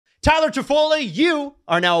Tyler Toffoli, you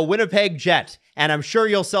are now a Winnipeg Jet, and I'm sure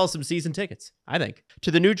you'll sell some season tickets, I think.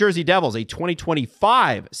 To the New Jersey Devils, a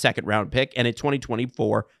 2025 second-round pick and a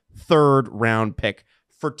 2024 third-round pick.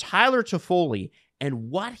 For Tyler Toffoli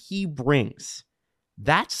and what he brings,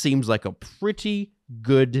 that seems like a pretty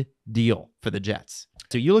good deal for the Jets.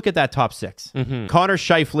 So you look at that top six. Connor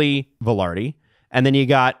Scheifele, Velarde, and then you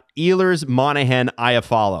got Ehlers, Monahan,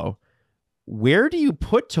 Iafallo. Where do you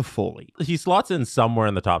put Toffoli? He slots in somewhere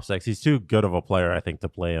in the top six. He's too good of a player, I think, to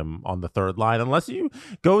play him on the third line, unless you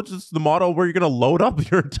go just the model where you're going to load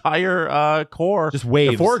up your entire core, just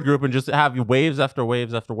waves, the forward group, and just have waves after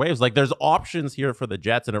waves after waves. Like, there's options here for the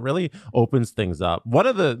Jets, and it really opens things up. One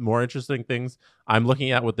of the more interesting things I'm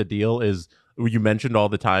looking at with the deal is, you mentioned all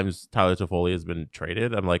the times Tyler Toffoli has been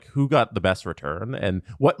traded. I'm like, who got the best return? And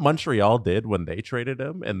what Montreal did when they traded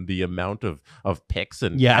him and the amount of picks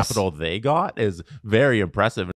and capital they got is very impressive.